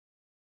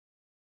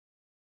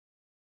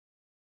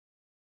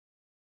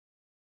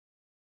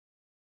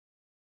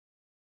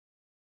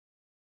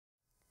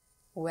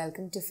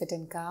Welcome to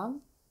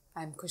FitNCalm.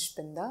 I'm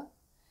Kushpinda,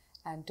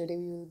 and today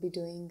we will be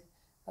doing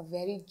a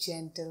very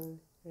gentle,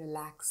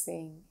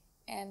 relaxing,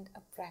 and a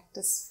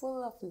practice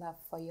full of love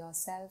for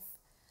yourself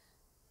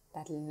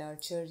that will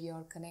nurture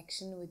your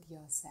connection with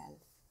yourself.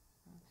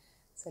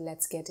 So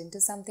let's get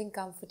into something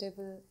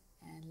comfortable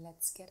and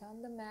let's get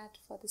on the mat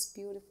for this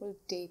beautiful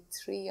day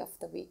 3 of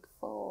the week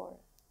 4.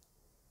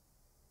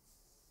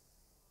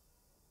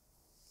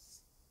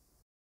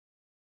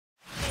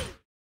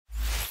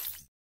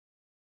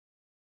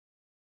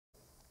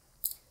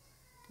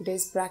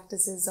 Today's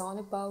practice is all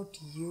about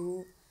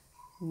you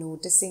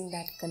noticing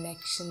that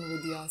connection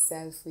with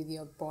yourself, with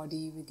your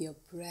body, with your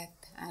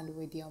breath, and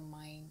with your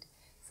mind.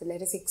 So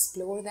let us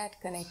explore that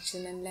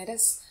connection and let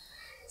us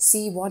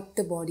see what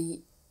the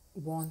body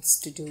wants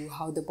to do,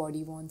 how the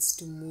body wants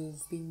to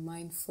move, being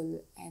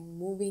mindful and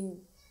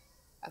moving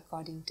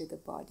according to the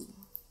body.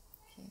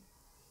 Okay.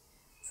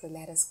 So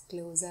let us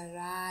close our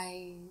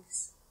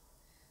eyes.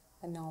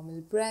 A normal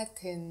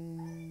breath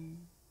in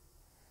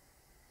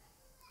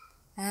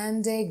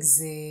and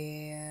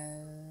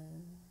exhale.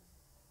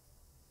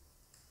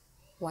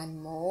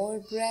 One more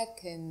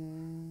breath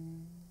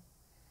in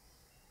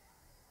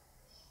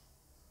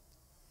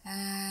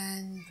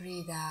and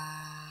breathe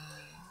out.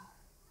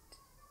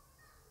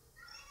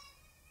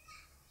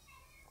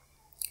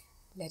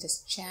 Let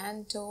us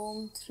chant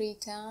Om 3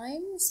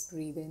 times.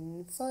 Breathe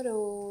in for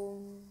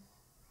Om.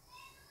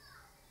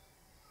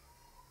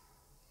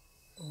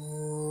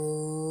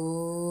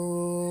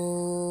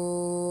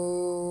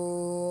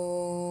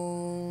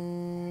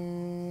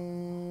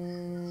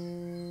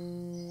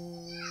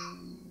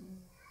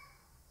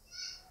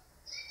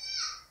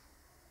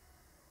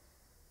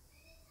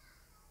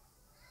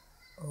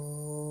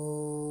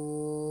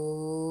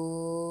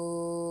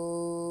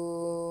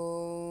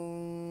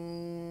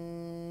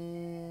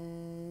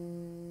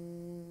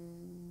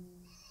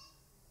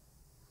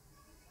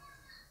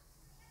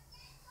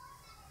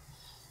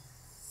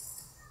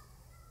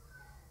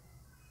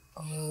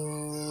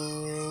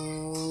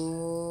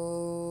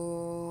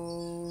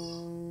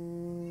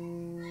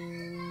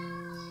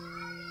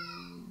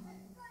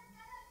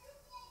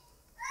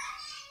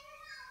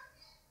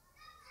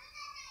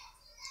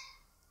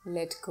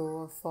 Let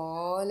go of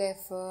all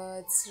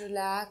efforts,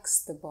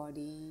 relax the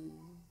body.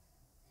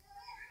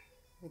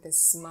 With a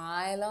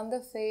smile on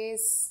the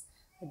face,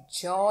 a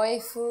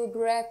joyful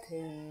breath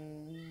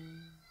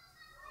in.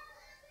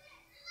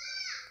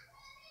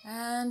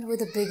 And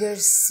with a bigger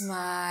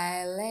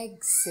smile,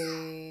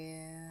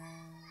 exhale.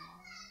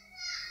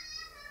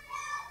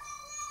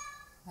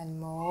 One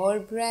more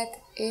breath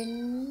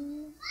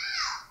in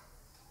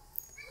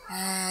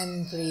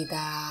and breathe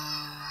out.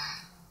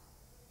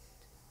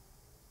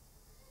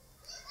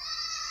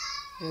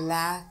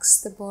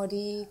 Relax the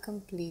body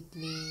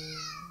completely.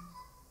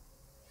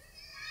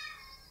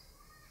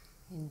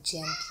 And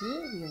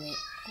gently you may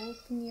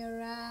open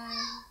your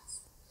eyes.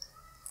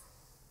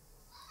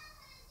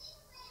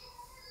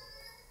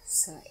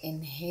 So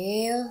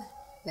inhale,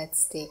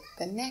 let's take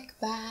the neck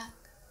back.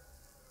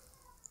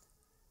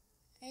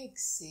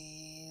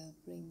 Exhale,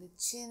 bring the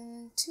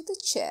chin to the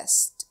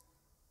chest.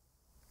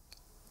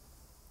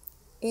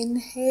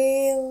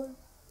 Inhale.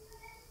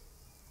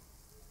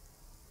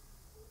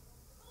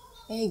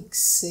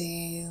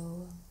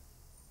 Exhale.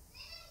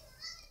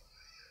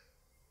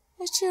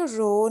 At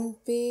your own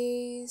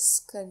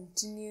pace,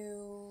 continue.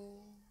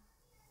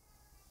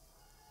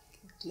 You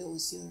can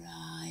close your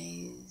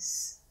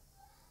eyes.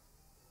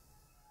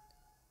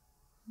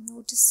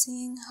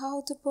 Noticing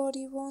how the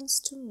body wants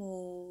to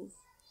move.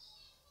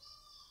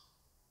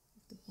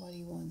 If the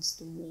body wants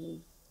to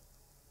move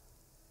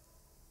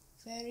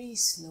very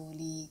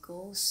slowly,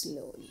 go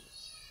slowly.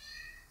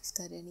 If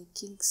there are any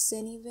kinks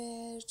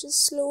anywhere,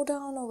 just slow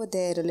down over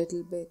there a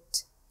little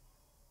bit.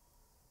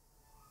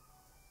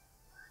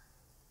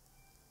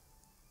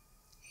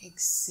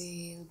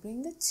 Exhale,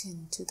 bring the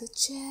chin to the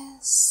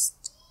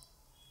chest.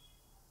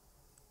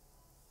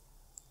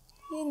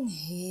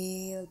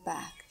 Inhale,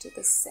 back to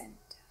the center.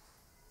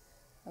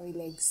 Now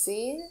we'll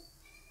exhale.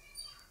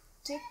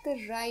 Take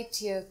the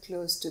right ear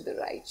close to the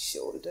right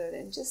shoulder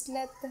and just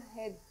let the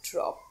head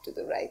drop to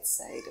the right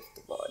side of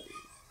the body.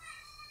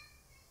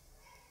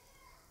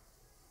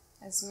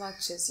 As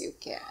much as you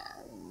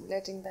can,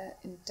 letting the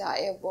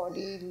entire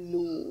body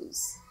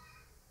loose.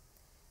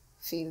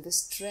 Feel the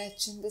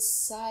stretch in the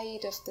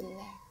side of the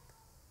neck.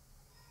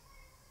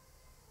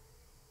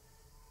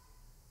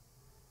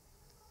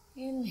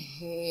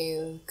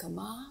 Inhale, come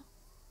up.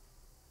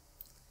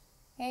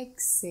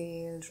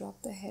 Exhale,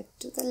 drop the head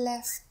to the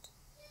left.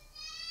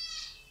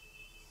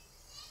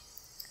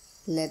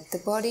 Let the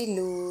body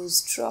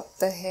loose, drop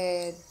the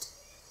head.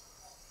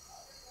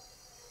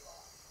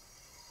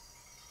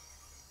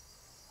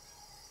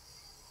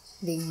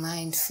 Being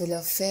mindful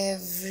of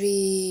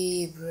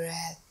every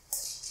breath.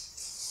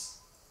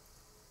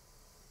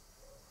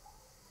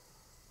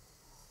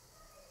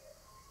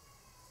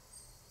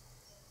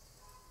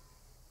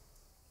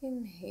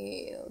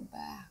 Inhale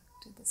back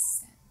to the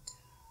center.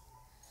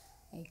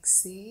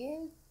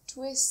 Exhale,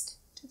 twist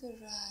to the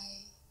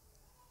right.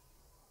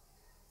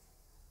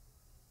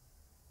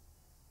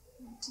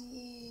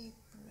 Deep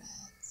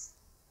breaths.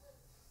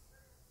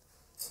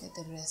 Let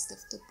the rest of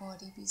the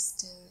body be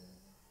still.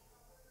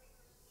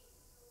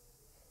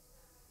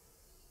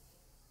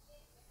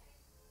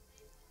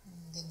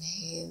 And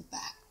inhale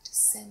back to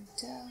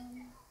center.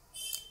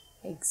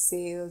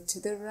 Exhale to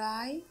the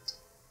right.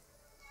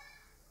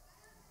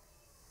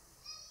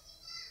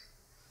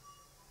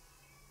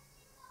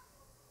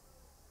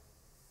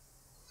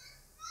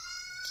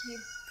 Keep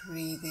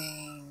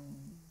breathing.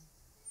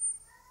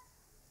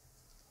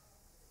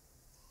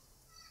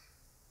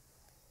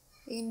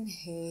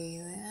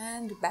 Inhale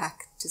and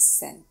back to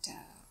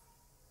center.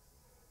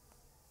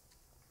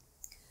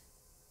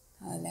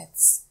 Now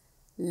let's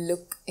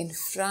look in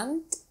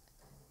front.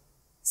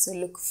 So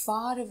look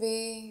far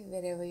away,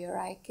 wherever your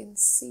eye can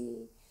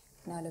see.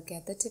 Now look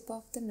at the tip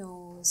of the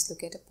nose.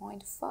 Look at a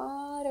point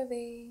far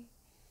away.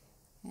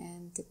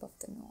 And tip of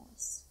the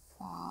nose.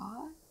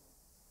 Far.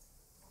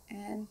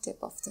 And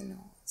tip of the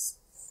nose.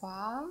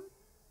 Far.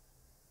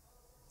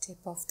 Tip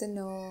of the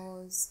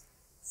nose.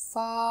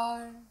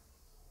 Far.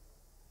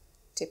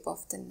 Tip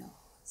of the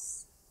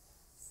nose.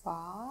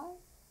 Far.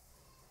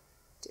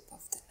 Tip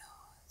of the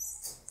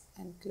nose.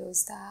 And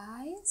close the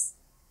eyes.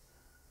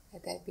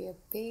 Let there be a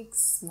big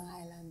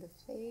smile on the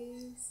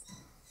face.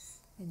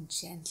 And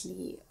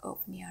gently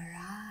open your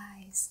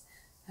eyes.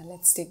 Now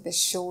let's take the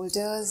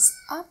shoulders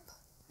up.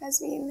 As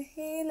we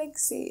inhale,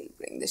 exhale,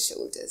 bring the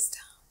shoulders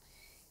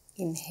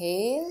down.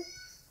 Inhale,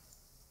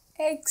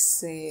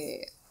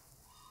 exhale.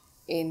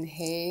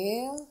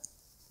 Inhale,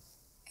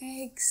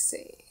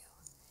 exhale.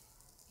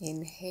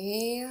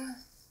 Inhale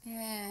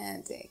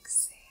and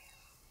exhale.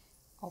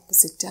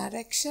 Opposite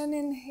direction,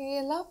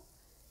 inhale up.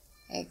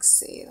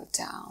 Exhale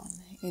down.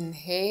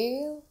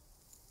 Inhale,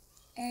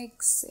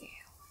 exhale.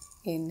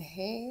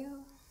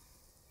 Inhale,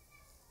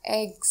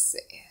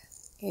 exhale.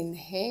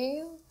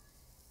 Inhale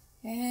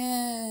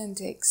and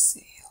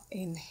exhale.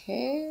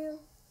 Inhale,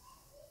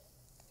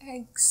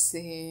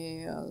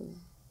 exhale.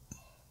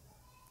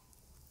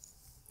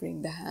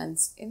 Bring the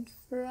hands in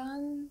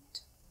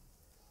front.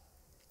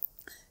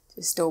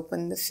 Just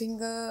open the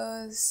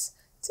fingers.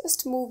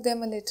 Just move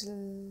them a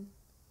little.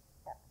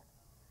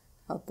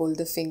 Or pull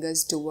the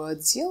fingers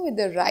towards you. With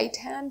the right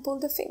hand, pull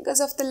the fingers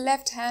of the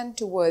left hand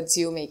towards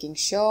you, making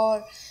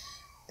sure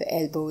the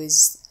elbow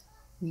is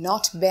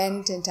not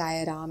bent,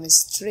 entire arm is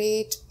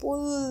straight.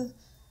 Pull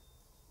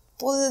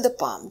the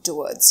palm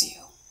towards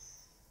you.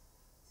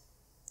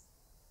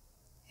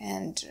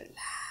 And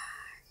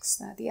relax.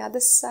 Now the other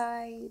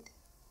side.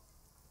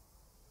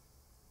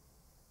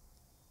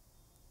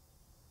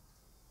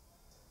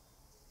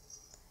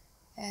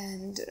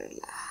 And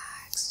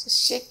relax.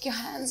 Just shake your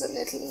hands a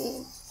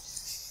little.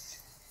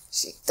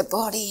 Shake the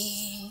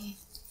body.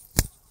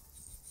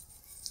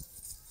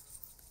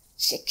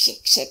 Shake,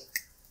 shake, shake.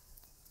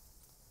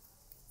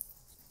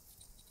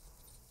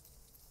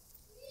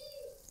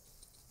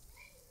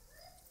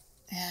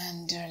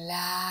 And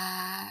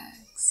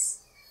relax.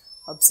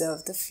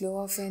 Observe the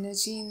flow of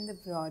energy in the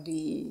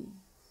body.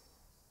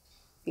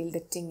 Feel the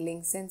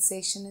tingling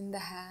sensation in the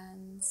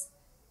hands.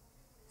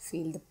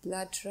 Feel the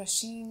blood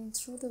rushing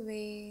through the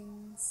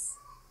veins.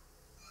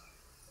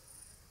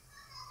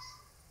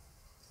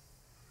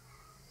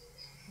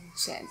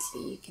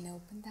 Gently, you can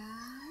open the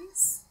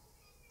eyes.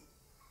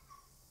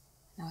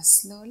 Now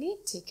slowly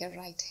take your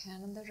right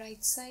hand on the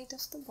right side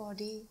of the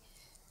body.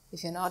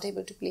 If you're not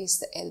able to place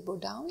the elbow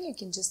down, you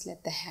can just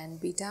let the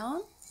hand be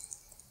down.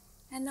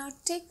 And now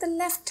take the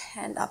left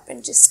hand up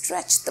and just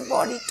stretch the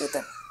body to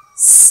the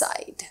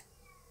side.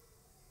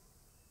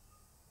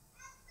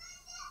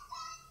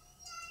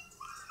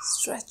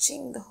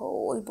 Stretching the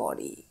whole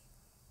body.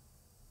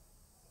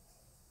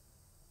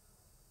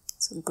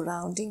 So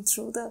grounding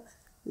through the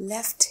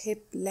left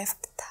hip,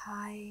 left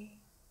thigh,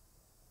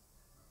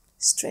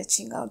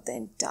 stretching out the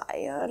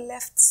entire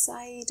left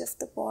side of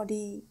the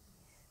body,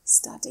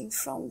 starting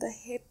from the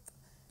hip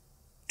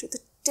to the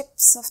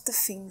tips of the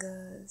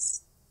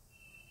fingers,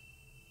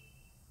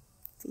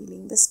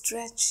 feeling the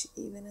stretch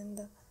even in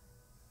the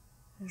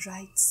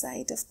right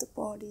side of the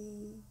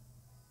body.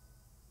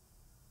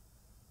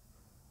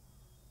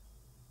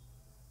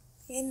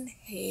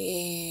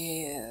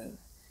 Inhale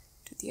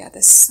to the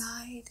other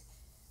side.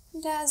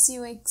 And as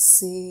you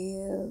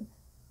exhale,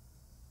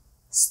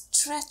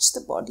 stretch the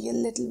body a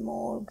little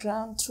more.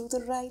 Ground through the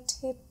right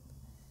hip,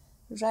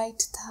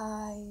 right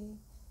thigh,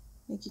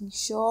 making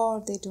sure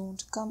they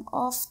don't come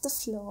off the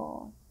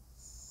floor.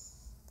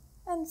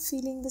 And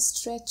feeling the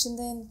stretch in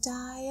the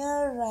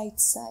entire right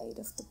side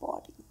of the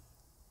body.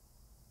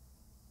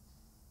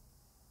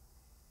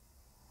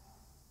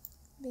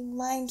 Being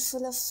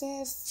mindful of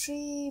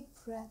every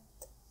breath.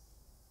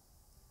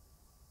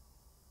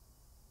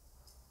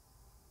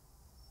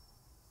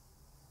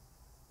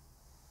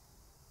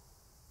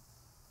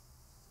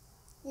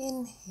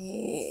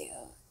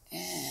 Inhale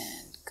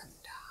and come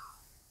down.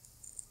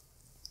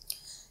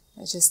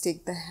 Now just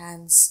take the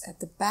hands at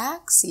the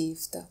back. See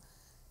if the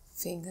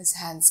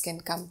hands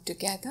can come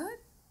together.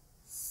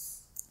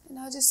 And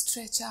now just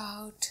stretch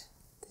out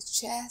the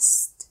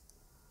chest.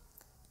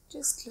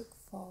 Just look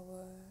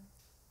forward.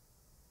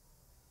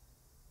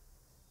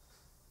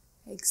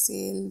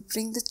 Exhale,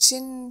 bring the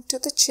chin to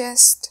the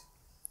chest.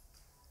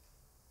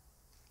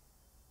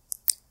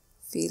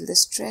 Feel the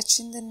stretch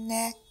in the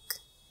neck,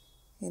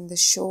 in the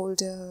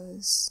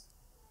shoulders.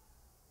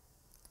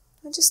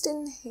 Now just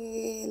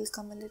inhale,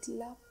 come a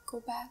little up, go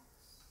back.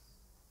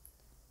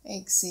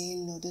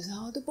 Exhale, notice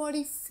how the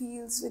body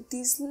feels with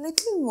these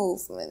little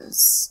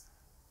movements.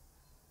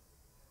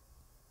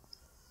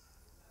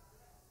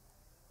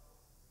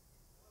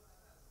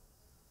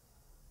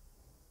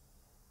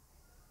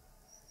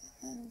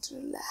 And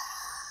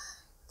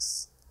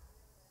relax.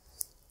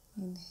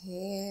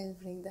 Inhale,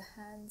 bring the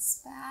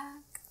hands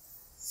back.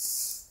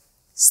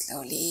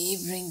 Slowly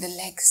bring the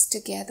legs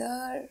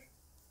together,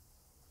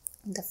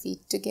 the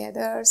feet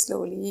together.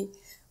 Slowly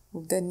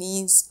move the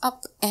knees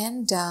up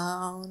and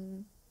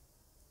down.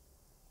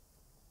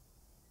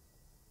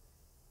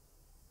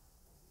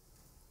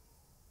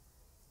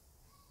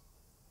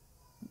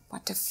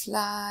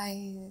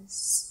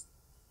 Butterflies.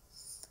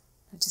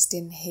 Now just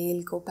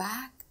inhale, go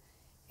back.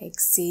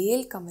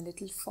 Exhale, come a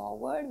little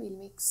forward. We'll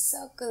make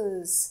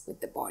circles with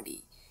the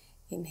body.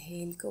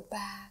 Inhale, go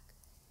back.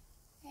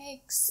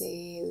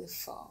 Exhale,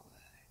 forward.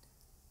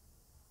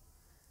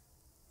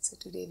 So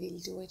today we'll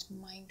do it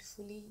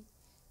mindfully,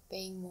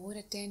 paying more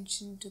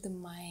attention to the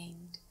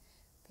mind,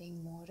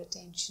 paying more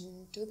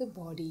attention to the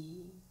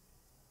body,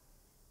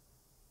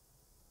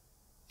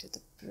 to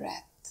the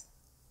breath.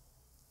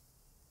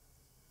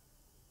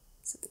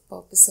 So the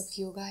purpose of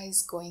yoga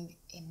is going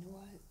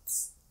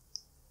inwards,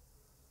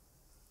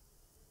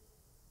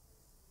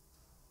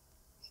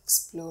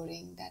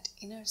 exploring that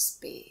inner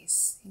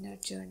space, inner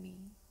journey.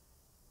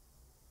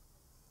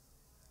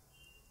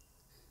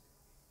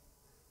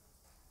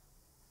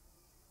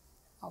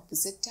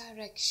 Opposite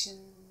direction.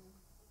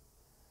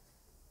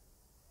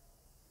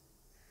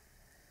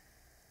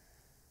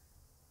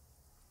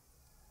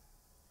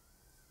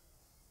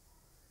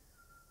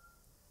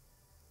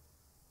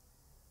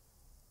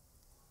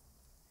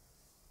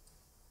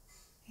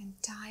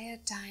 Entire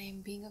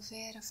time being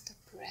aware of the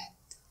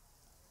breath,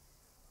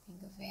 being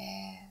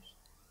aware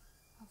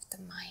of the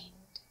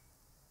mind.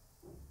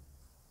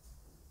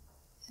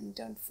 And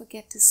don't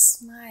forget to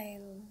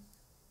smile.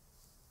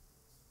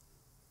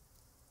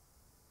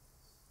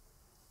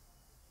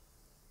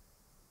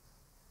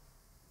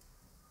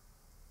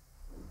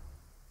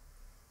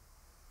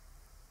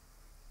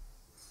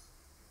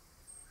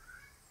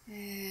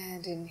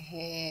 And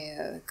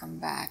inhale, come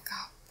back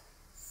up.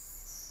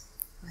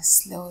 Now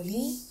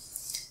slowly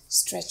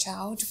stretch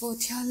out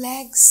both your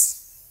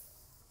legs.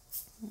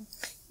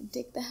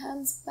 Take the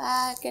hands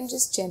back and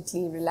just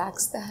gently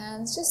relax the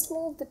hands. Just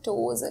move the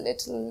toes a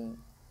little.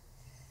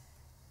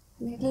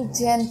 Little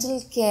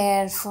gentle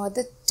care for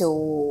the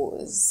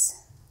toes.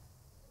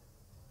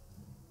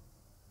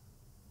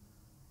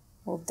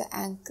 Move the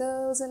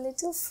ankles a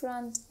little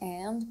front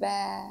and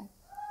back.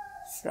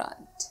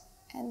 Front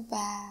and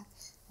back.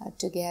 Now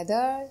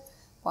together,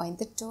 point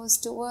the toes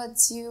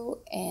towards you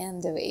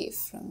and away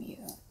from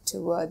you.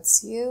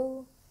 Towards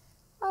you,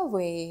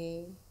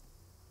 away,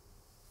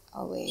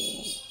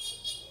 away.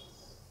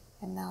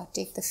 And now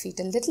take the feet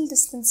a little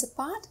distance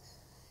apart,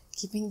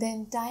 keeping the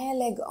entire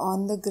leg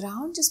on the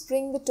ground. Just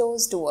bring the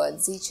toes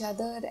towards each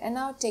other and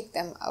now take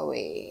them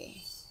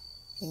away.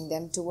 Bring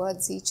them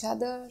towards each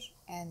other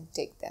and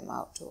take them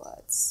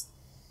outwards.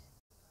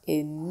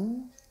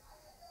 In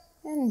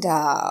and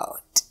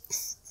out.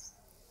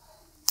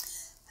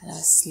 And now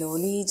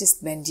slowly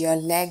just bend your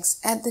legs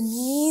at the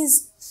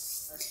knees.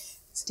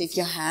 So take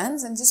your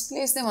hands and just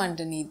place them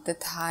underneath the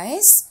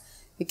thighs.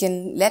 You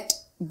can let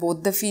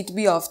both the feet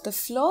be off the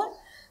floor,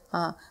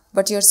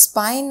 but your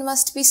spine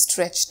must be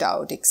stretched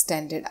out,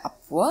 extended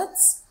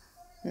upwards.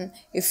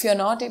 If you're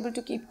not able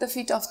to keep the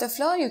feet off the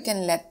floor, you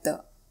can let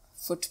the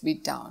foot be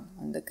down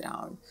on the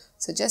ground.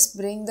 So just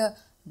bring the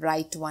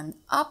right one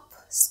up,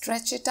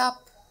 stretch it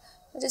up.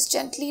 Just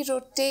gently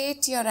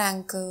rotate your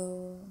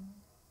ankle.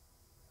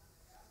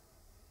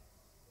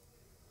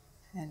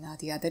 And now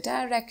the other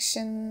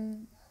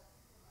direction.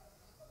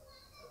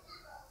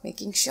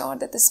 Making sure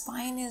that the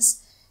spine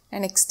is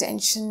an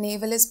extension,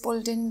 navel is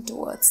pulled in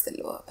towards the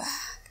lower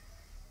back.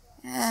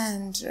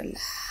 And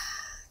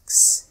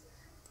relax.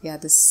 The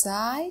other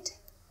side.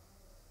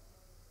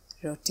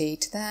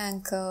 Rotate the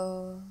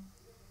ankle.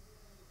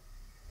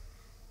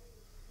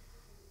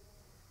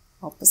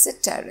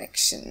 Opposite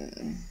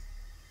direction.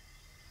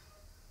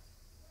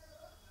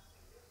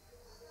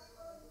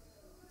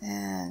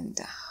 And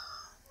down.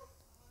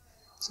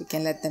 So you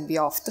can let them be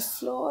off the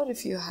floor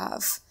if you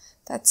have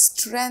that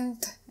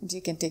strength, and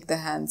you can take the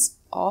hands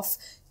off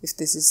if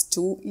this is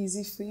too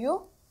easy for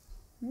you.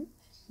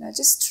 Now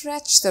just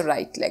stretch the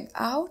right leg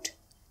out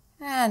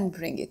and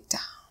bring it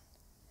down.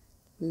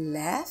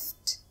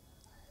 Left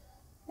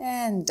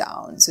and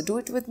down. So do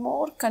it with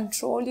more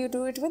control you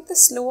do it with. The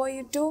slower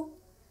you do,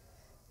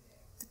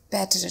 the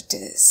better it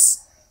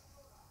is.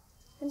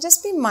 And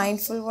just be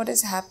mindful what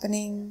is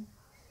happening.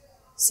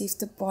 See if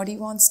the body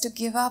wants to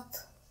give up.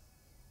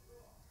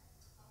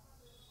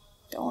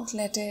 Don't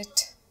let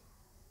it.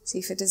 See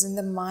if it is in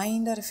the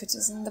mind or if it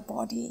is in the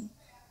body.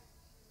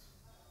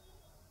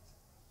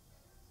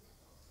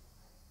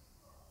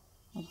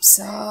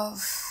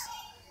 Observe.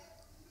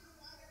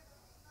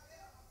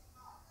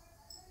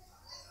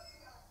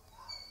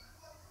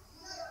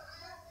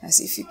 As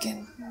if you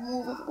can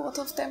move both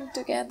of them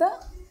together.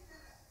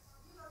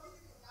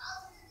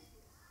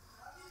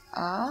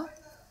 Up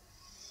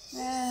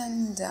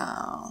and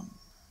down.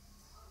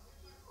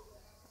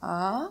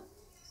 Up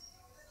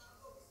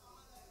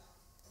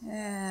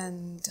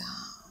and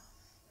down.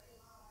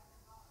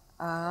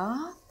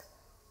 Up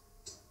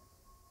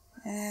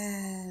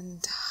and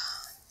down.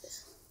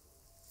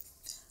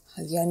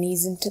 Hug your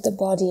knees into the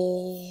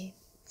body.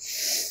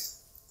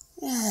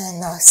 And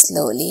now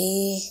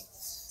slowly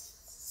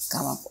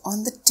come up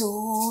on the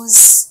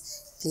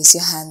toes. Place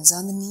your hands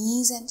on the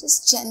knees and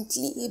just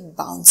gently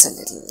bounce a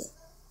little.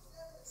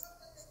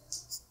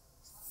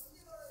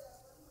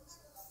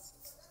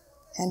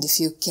 And if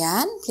you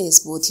can, place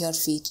both your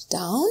feet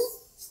down.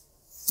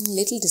 A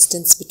little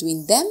distance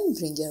between them.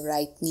 Bring your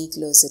right knee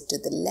closer to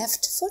the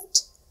left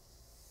foot.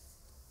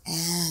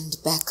 And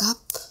back up.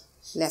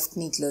 Left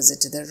knee closer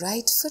to the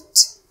right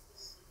foot.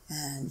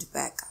 And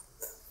back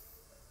up.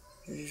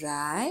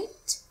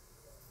 Right.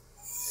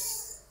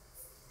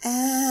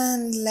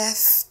 And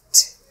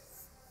left.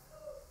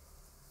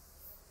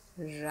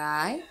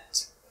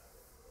 Right.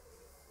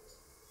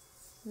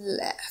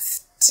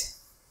 Left.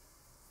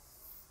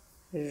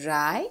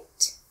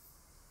 Right.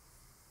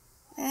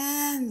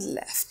 And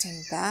left.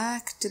 And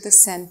back to the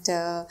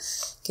center.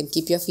 You can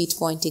keep your feet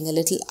pointing a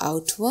little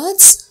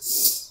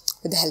outwards.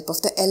 With the help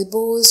of the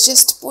elbows,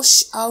 just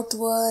push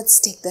outwards.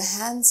 Take the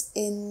hands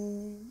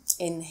in.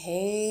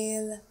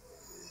 Inhale.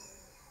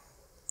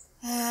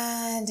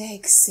 And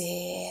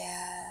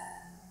exhale.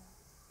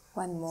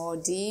 One more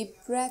deep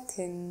breath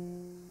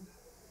in.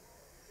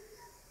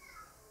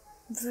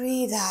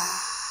 Breathe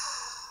out.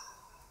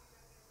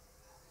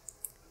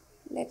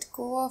 Let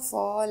go of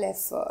all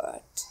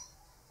effort.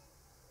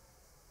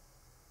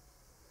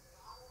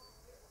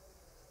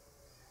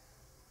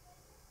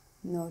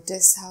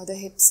 Notice how the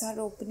hips are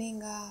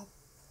opening up,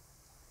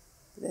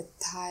 the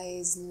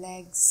thighs,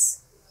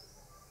 legs.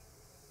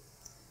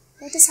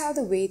 Notice how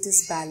the weight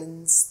is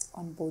balanced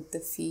on both the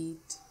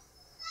feet.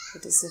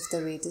 Notice if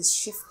the weight is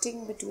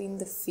shifting between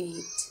the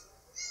feet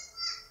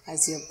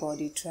as your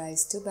body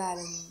tries to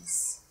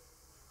balance.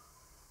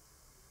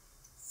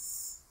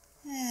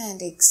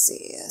 And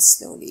exhale,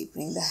 slowly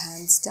bring the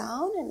hands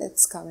down and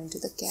let's come into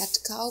the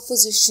cat-cow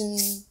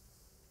position.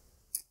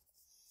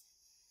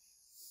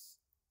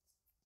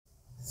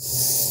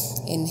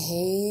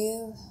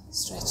 Inhale,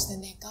 stretch the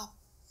neck up.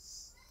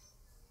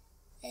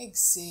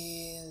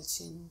 Exhale,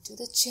 chin to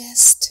the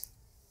chest.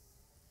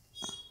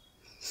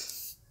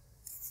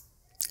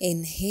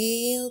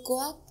 Inhale,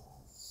 go up.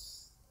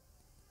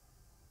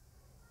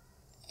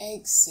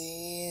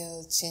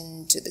 Exhale,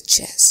 chin to the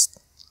chest.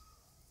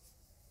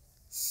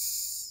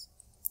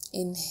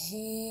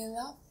 Inhale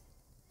up.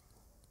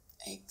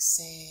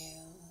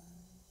 Exhale.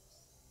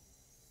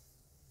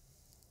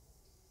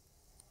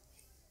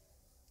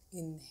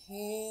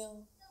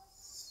 Inhale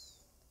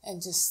and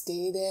just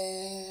stay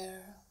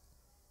there.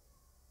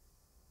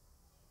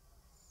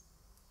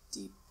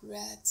 Deep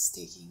breaths,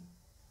 taking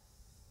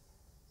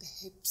the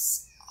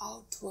hips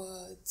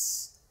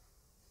outwards,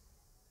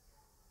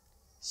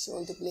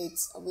 shoulder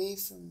blades away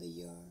from the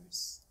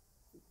ears,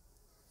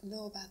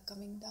 lower back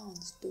coming down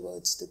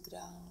towards the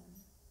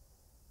ground.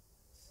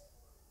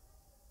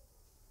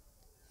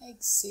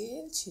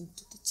 Exhale, chin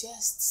to the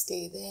chest,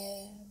 stay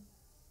there.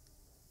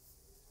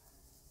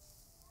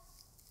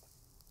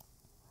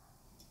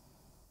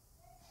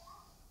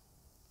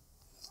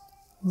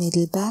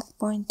 Middle back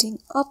pointing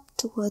up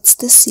towards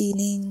the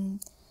ceiling,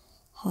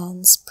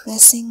 hands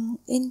pressing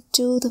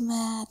into the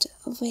mat,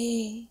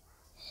 away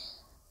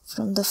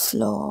from the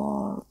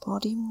floor,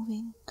 body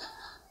moving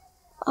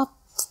up.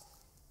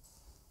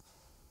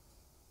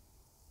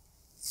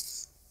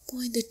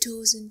 Point the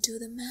toes into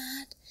the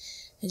mat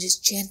and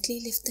just gently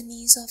lift the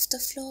knees off the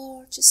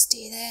floor, just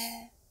stay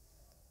there.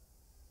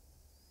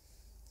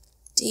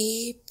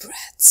 Deep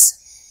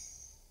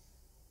breaths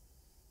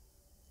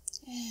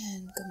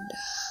and come down.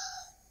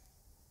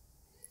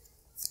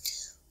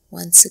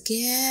 Once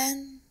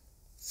again,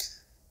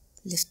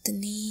 lift the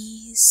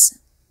knees.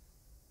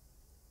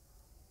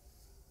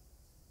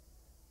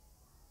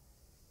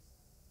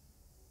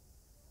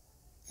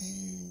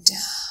 And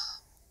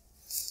down.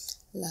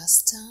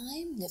 Last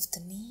time, lift the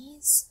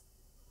knees.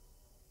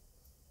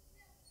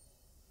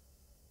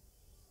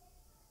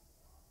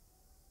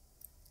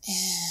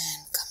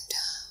 And come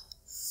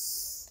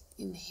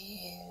down.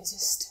 Inhale,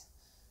 just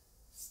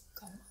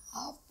come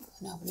up.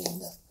 Now bring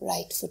the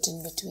right foot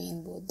in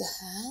between both the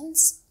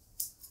hands.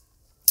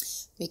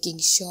 Making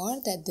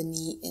sure that the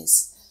knee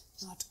is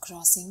not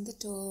crossing the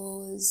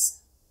toes.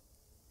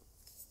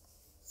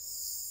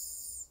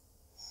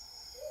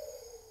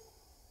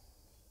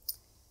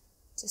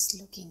 Just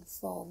looking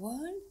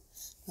forward.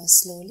 Now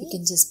slowly you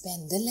can just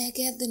bend the leg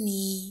at the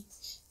knee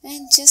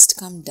and just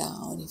come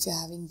down. If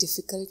you're having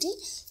difficulty,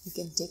 you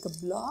can take a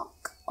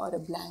block or a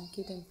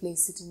blanket and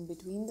place it in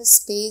between the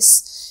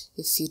space.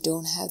 If you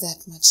don't have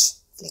that much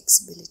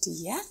flexibility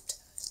yet,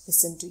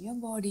 Listen to your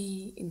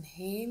body.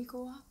 Inhale,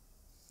 go up.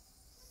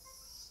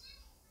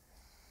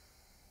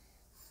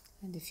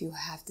 And if you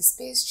have the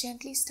space,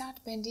 gently start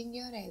bending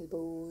your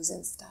elbows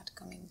and start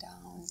coming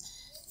down.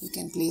 You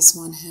can place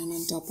one hand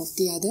on top of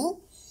the other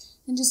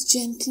and just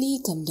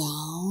gently come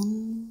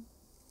down.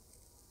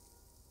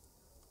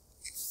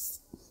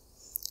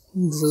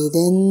 Breathe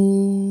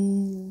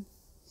in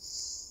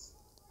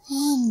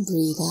and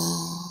breathe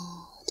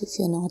out. If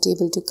you're not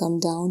able to come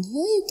down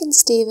here, you can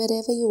stay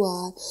wherever you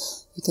are.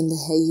 You can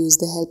use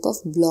the help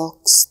of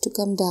blocks to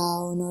come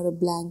down, or a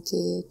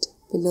blanket,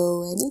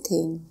 pillow,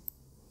 anything.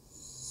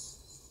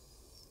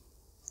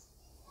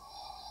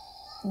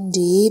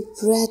 Deep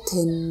breath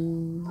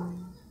in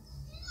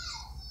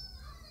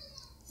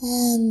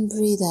and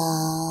breathe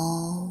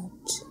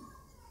out.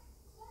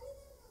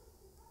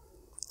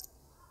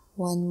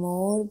 One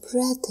more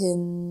breath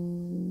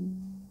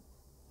in.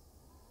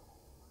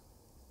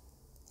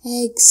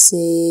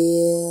 Exhale.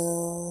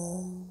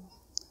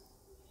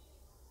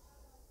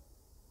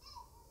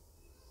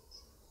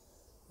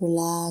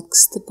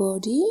 Relax the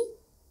body.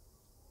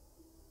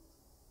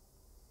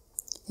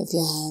 If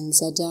your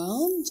hands are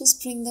down,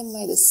 just bring them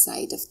by the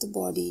side of the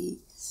body.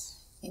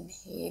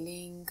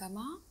 Inhaling, come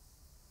up.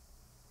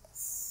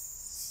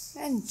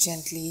 And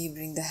gently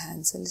bring the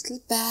hands a little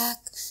back.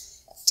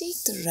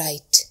 Take the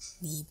right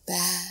knee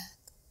back.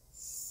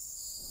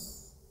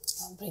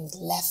 Now bring the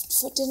left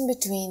foot in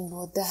between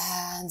both the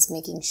hands,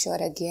 making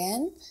sure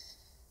again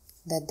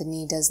that the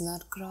knee does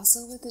not cross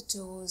over the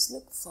toes.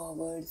 Look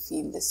forward,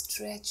 feel the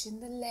stretch in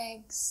the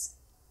legs.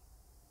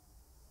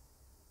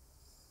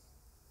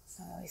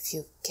 Now if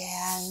you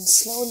can,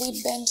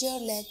 slowly bend your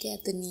leg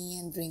at the knee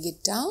and bring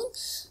it down.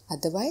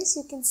 Otherwise,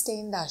 you can stay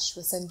in the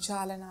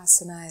Ashvasanchalana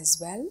asana as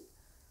well.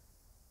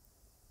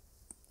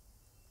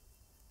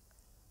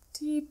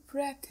 Deep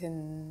breath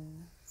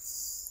in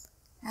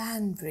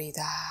and breathe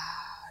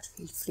out.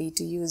 Feel free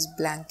to use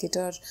blanket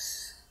or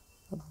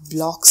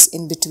blocks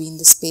in between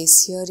the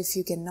space here if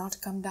you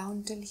cannot come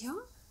down till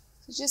here.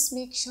 So just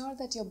make sure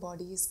that your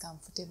body is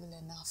comfortable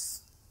enough.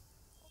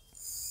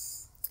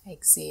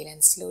 Exhale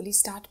and slowly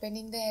start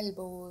bending the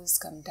elbows,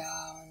 come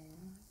down.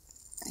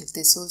 If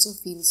this also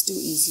feels too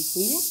easy for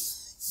you,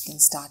 you can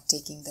start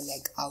taking the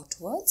leg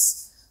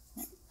outwards.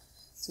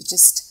 So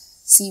just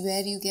see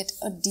where you get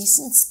a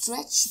decent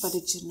stretch, but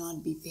it should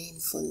not be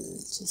painful.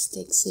 Just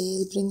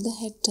exhale, bring the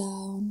head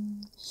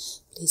down.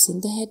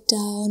 Placing the head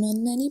down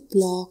on any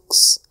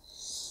blocks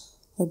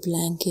or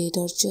blanket,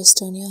 or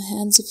just on your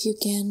hands if you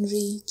can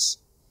reach.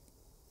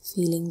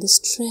 Feeling the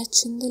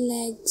stretch in the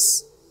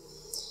legs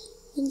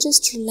and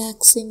just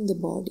relaxing the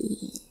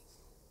body.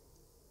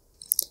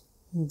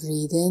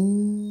 Breathe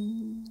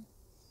in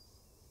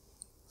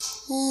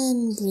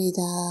and breathe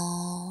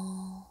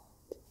out.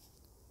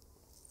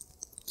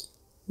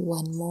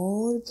 One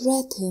more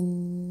breath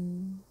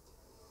in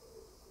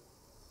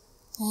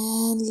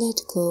and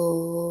let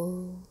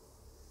go.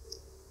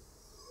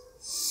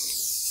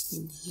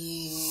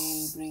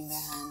 Inhale, bring the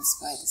hands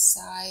by the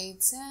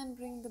sides and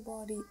bring the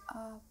body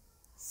up.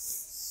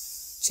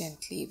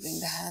 Gently bring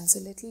the hands a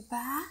little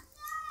back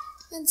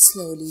and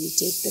slowly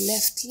take the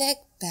left leg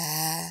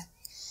back.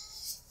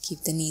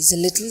 Keep the knees a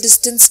little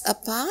distance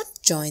apart,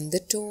 join the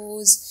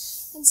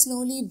toes and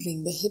slowly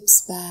bring the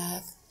hips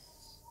back.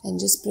 And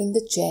just bring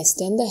the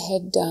chest and the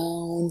head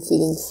down,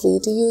 feeling free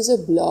to use a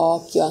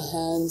block, your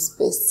hands,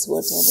 fists,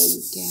 whatever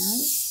you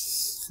can.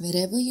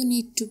 Wherever you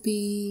need to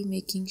be,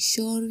 making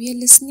sure we are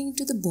listening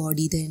to the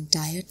body the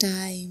entire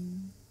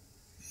time.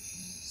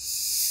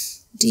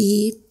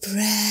 Deep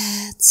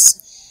breaths.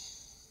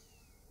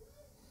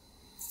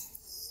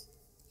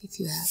 If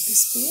you have the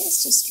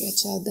space, just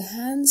stretch out the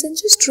hands and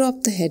just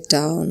drop the head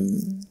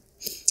down.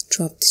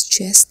 Drop the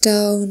chest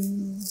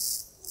down.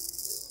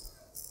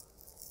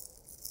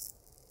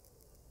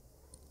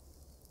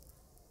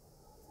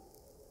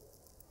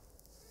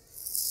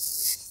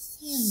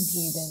 And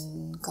breathe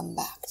in, come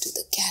back to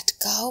the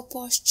cat-cow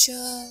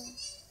posture.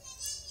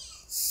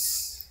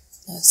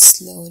 Now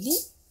slowly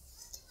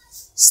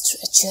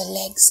stretch your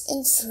legs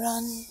in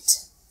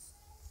front.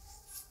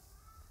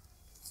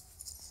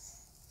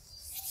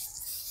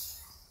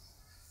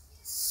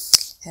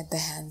 Have the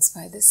hands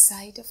by the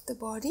side of the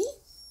body.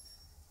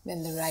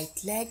 Bend the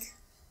right leg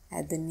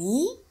at the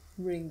knee.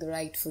 Bring the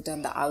right foot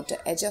on the outer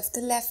edge of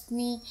the left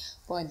knee.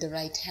 Point the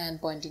right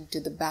hand pointing to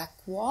the back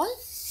wall.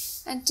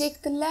 And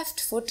take the left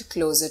foot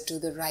closer to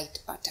the right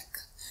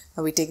buttock.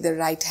 Now we take the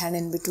right hand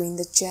in between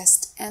the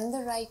chest and the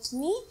right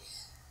knee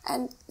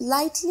and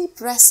lightly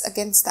press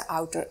against the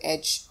outer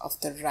edge of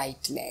the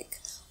right leg.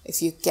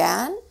 If you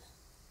can,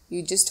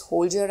 you just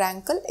hold your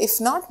ankle. If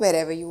not,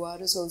 wherever you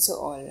are is also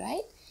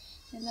alright.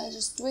 And now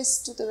just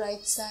twist to the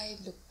right side,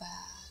 look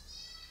back.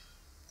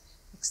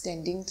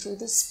 Extending through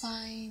the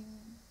spine.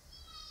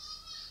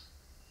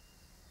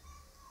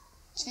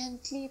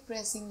 Gently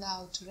pressing the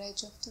outer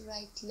edge of the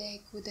right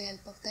leg with the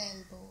help of the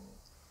elbow.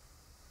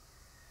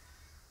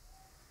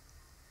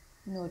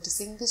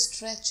 Noticing the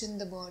stretch in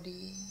the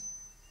body.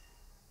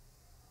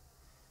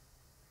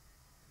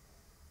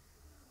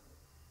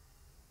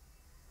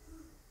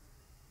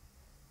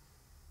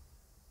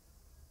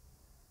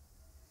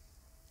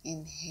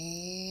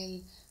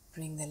 Inhale,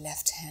 bring the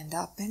left hand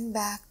up and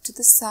back to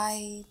the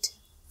side.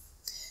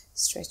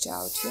 Stretch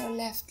out your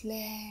left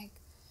leg,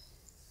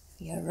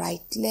 your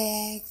right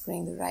leg,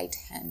 bring the right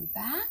hand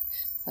back.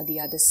 On the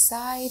other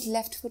side,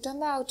 left foot on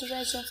the outer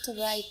edge of the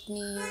right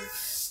knee,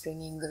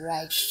 bringing the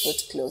right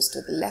foot close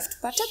to the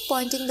left buttock,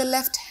 pointing the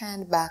left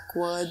hand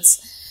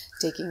backwards,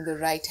 taking the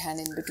right hand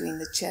in between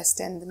the chest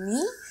and the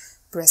knee,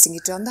 pressing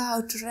it on the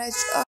outer edge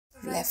of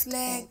the left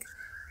leg,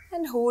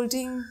 and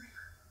holding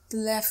the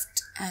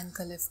left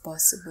ankle if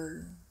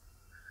possible.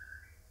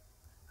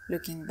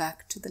 Looking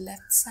back to the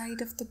left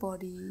side of the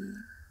body.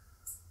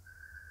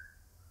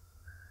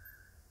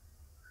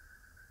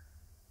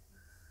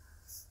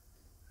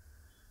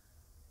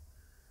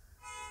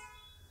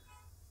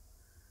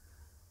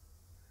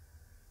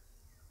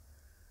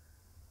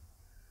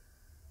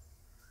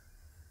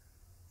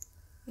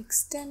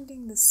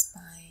 Extending the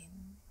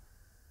spine.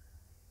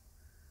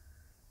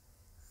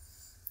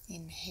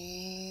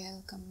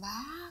 Inhale, come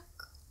back.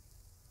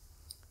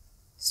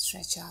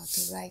 Stretch out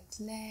the right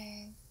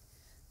leg,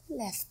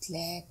 left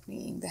leg,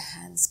 bringing the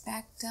hands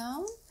back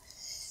down.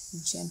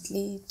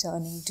 Gently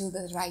turning to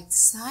the right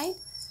side.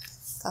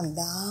 Come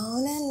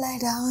down and lie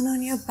down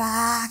on your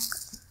back.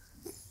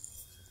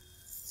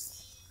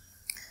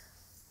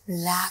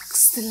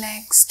 Relax the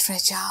legs,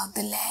 stretch out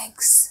the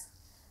legs.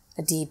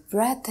 A deep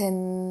breath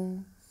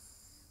in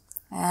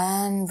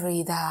and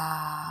breathe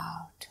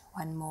out.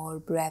 One more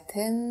breath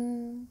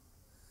in.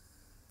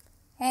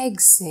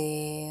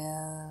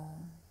 Exhale.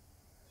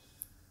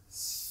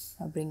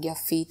 Now bring your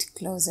feet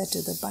closer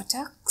to the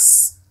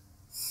buttocks.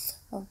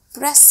 Now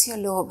press your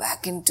lower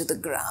back into the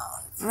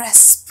ground.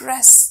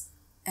 Press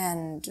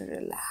and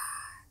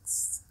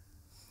relax.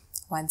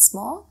 Once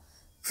more.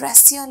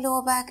 Press your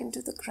lower back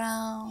into the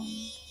ground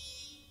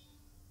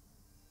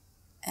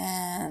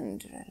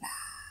and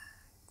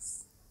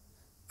relax.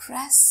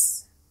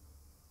 Press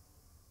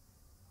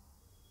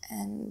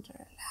and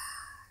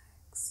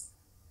relax.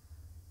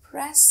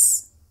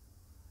 Press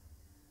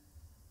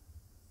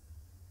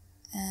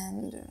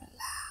and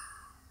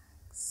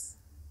relax.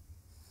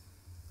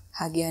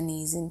 Hug your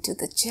knees into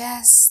the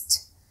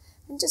chest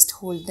and just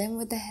hold them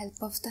with the help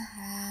of the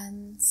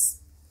hands.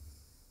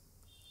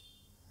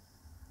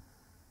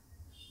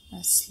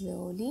 Now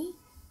slowly,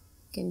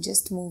 you can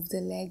just move the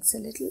legs a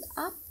little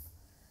up.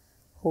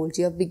 Hold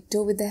your big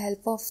toe with the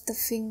help of the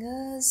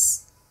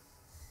fingers.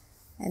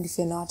 And if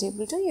you're not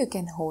able to, you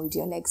can hold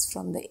your legs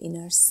from the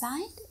inner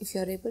side. If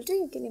you're able to,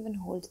 you can even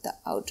hold the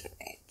outer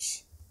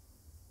edge.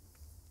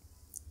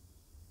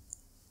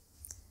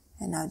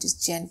 And now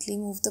just gently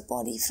move the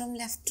body from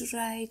left to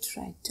right,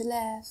 right to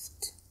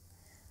left.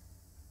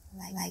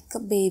 Like a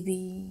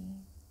baby.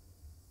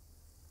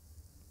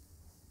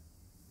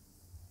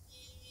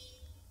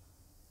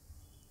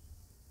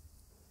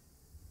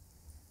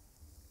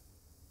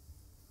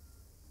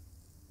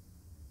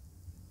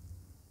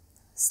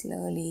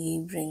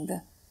 Slowly bring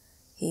the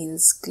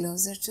heels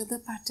closer to the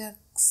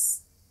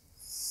buttocks.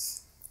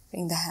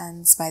 Bring the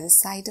hands by the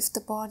side of the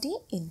body.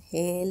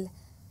 Inhale.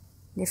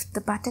 Lift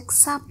the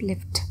buttocks up.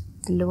 Lift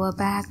the lower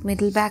back,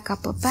 middle back,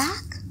 upper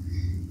back.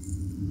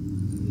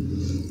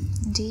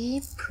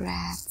 Deep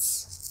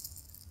breaths.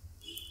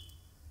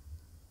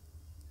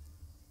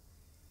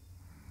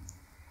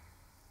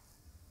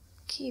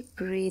 Keep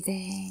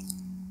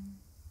breathing.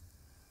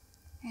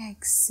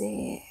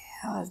 Exhale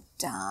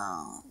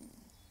down.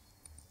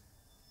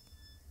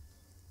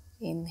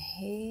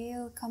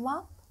 Inhale, come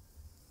up.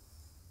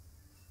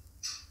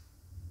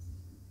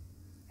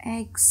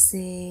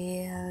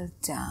 Exhale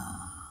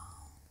down.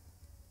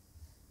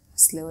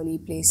 Slowly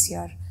place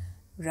your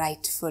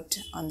right foot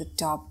on the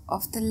top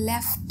of the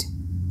left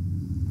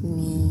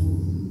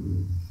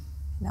knee.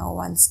 Now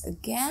once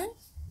again,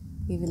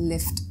 we will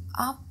lift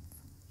up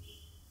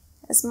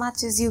as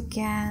much as you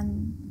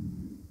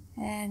can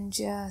and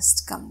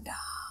just come down.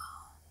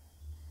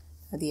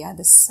 For the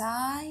other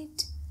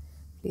side,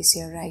 place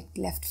your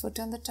left foot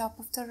on the top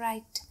of the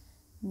right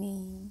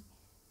knee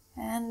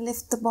and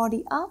lift the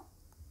body up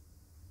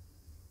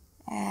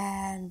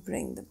and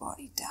bring the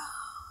body down.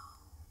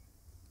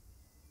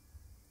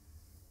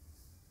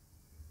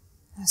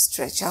 Now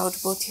stretch out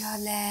both your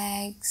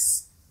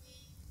legs.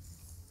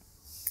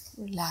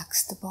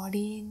 Relax the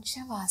body in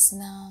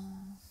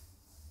Shavasana.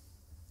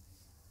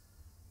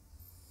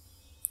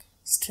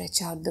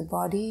 Stretch out the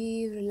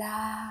body,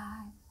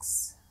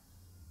 relax.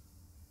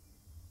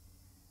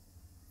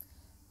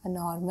 A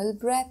normal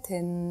breath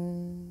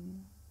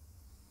in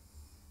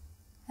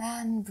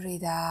and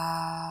breathe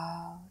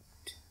out.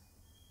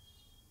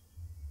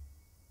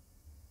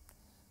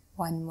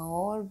 One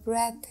more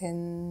breath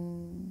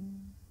in.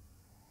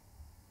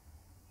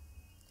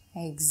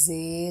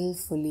 Exhale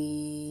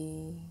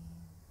fully.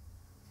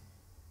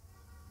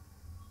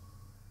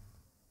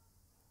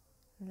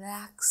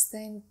 Relax the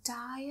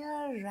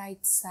entire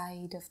right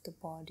side of the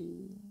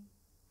body.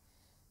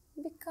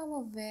 Become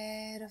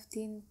aware of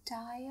the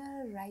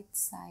entire right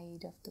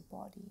side of the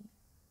body.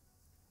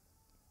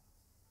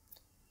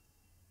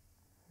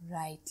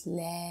 Right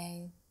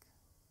leg,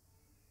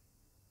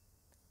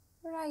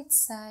 right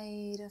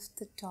side of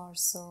the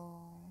torso,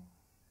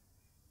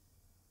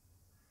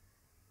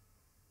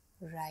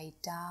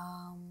 right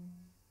arm,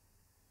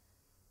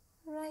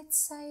 right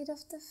side of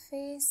the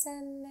face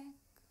and neck.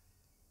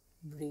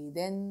 Breathe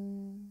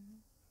in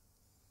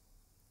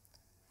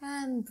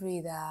and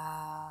breathe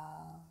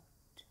out.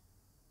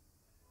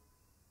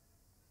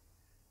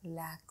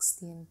 Relax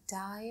the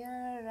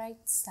entire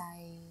right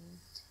side.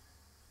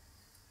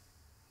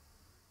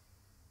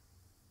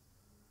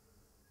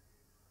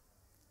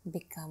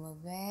 Become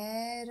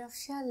aware of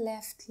your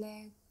left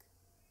leg.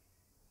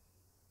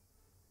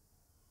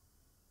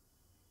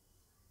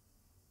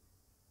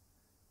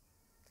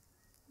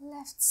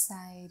 Left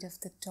side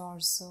of the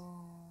torso.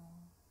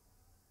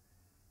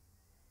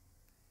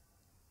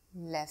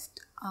 Left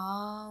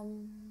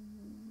arm.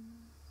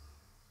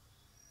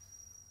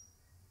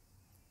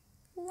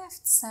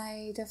 Left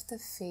side of the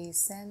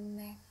face and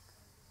neck.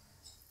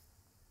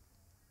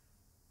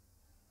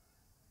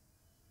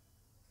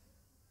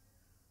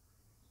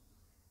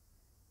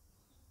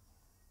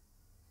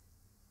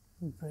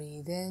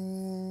 Breathe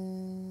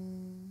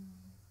in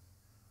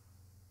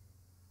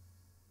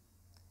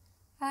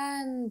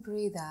and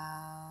breathe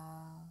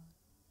out.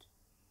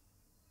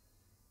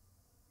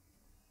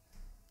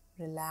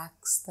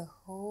 Relax the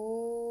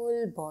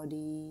whole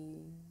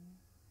body.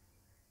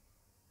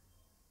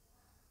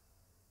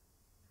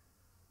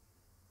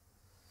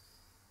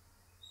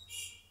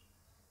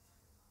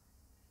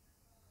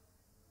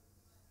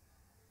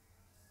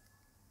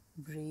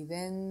 Breathe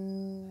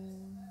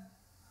in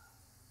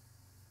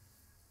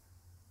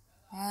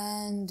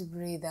and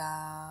breathe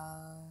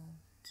out.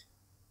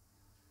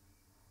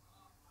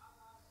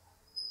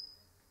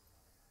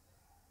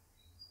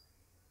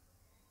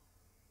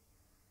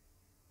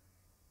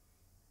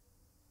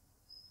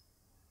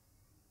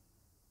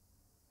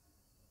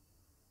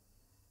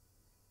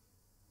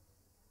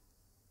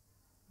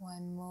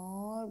 One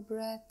more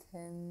breath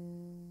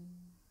in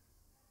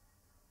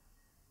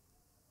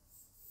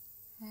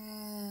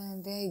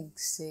and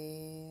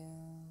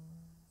exhale.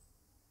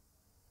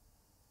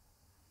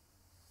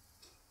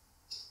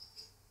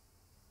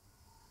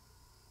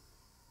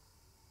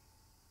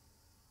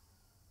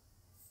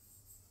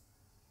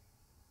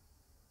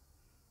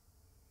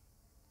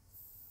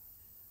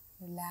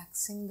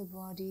 Relaxing the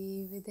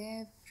body with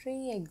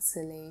every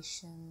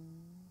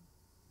exhalation.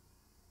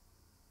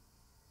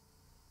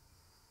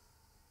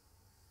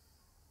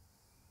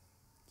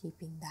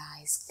 Keeping the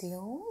eyes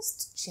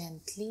closed,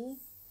 gently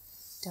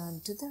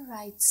turn to the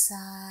right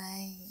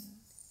side.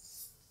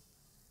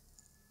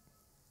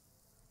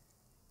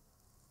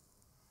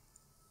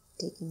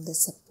 Taking the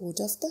support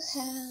of the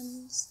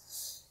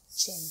hands,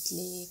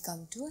 gently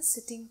come to a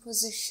sitting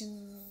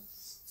position.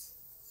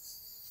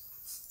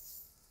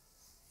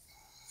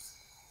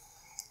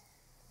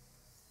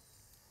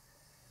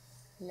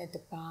 Let the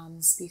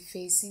palms be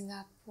facing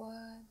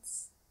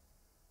upwards.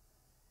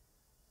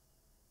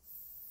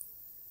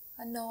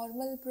 A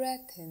normal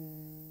breath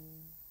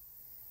in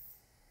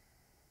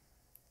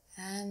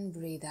and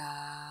breathe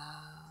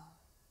out.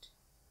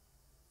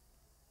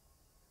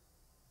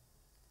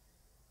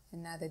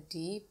 Another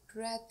deep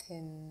breath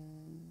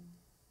in.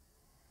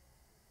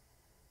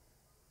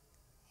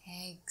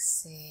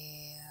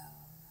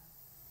 Exhale.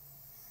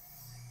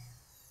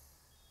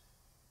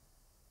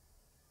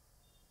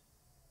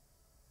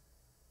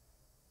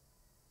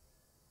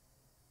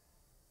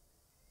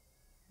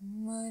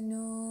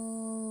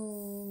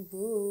 Mano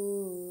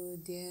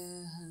buddhya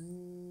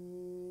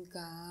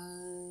hankara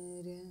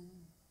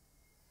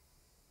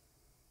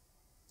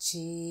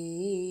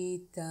cetani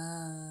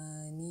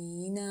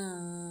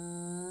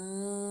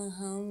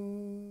naham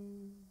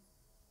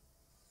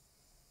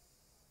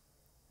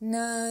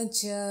na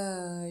cha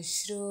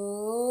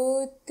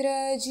shrotra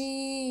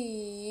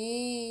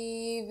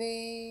jive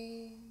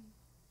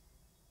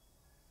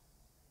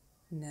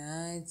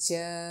na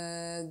cha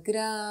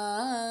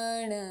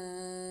grana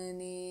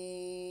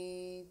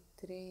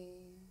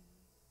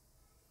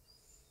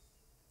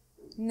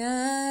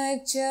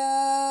na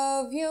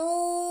cha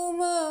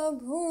vyoma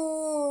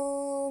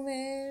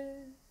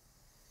bhumir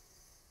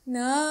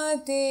na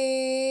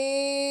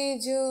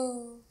tejo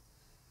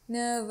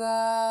na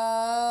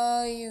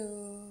vayu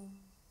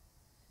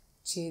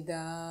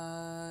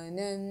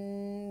chidananda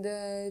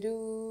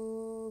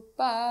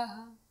rupa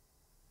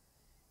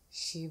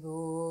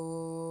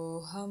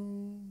shivoham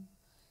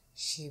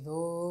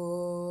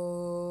shivoham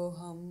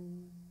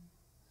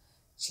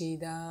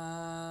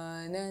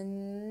Chidananda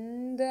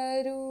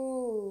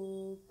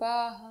Rupa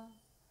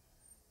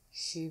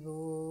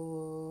Shivoham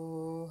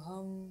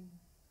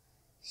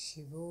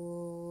Shivoham.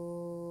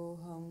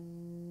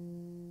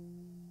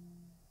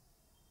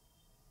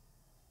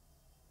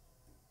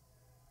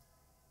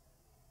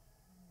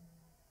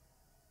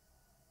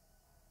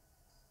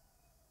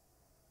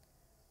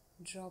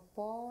 Drop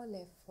all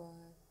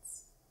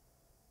efforts.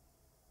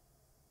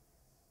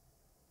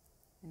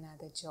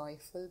 Another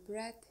joyful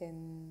breath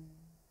in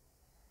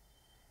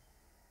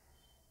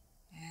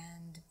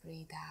and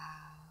breathe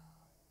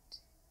out.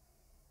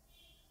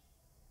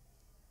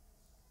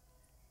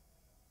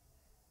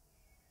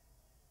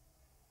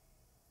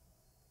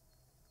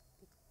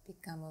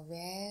 Become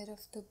aware of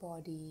the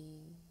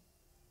body.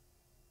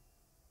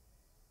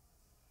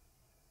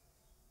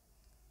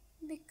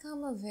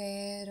 Become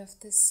aware of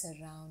the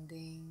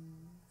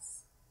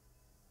surroundings.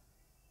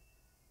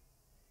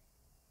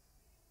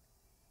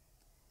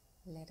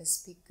 Let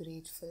us be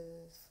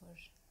grateful for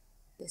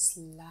this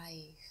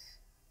life.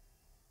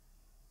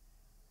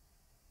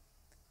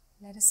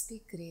 Let us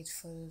be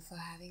grateful for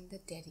having the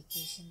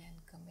dedication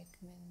and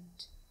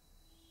commitment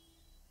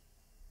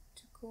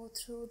to go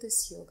through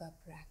this yoga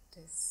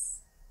practice.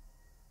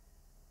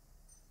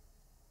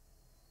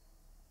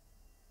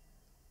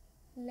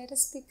 Let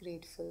us be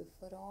grateful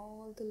for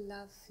all the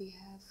love we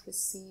have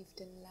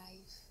received in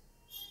life.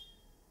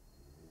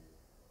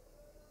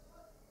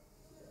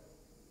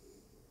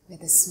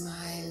 With a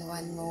smile,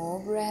 one more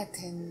breath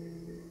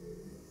in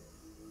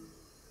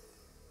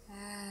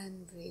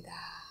and breathe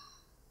out.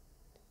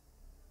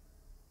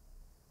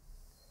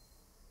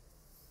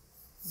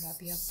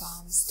 Rub your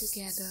palms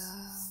together.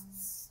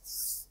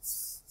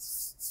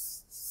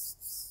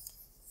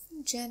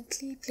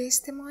 Gently place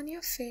them on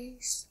your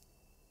face.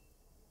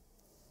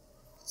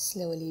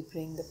 Slowly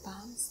bring the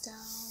palms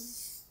down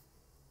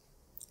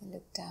and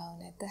look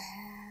down at the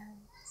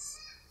hands.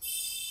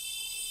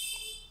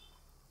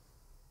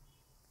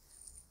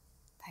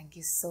 Thank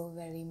you so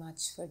very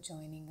much for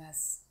joining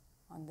us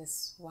on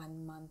this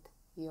 1 month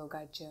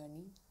yoga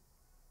journey.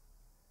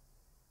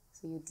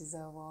 So you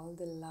deserve all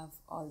the love,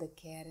 all the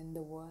care in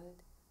the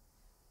world.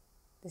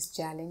 This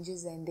challenge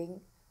is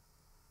ending,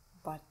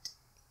 but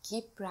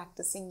keep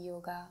practicing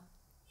yoga.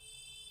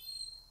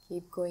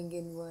 Keep going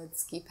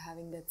inwards, keep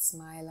having that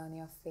smile on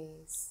your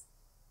face,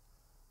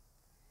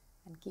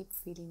 and keep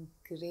feeling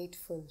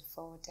grateful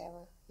for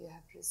whatever you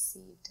have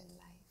received in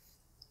life.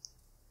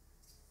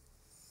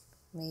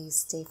 May you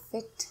stay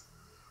fit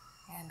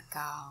and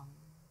calm.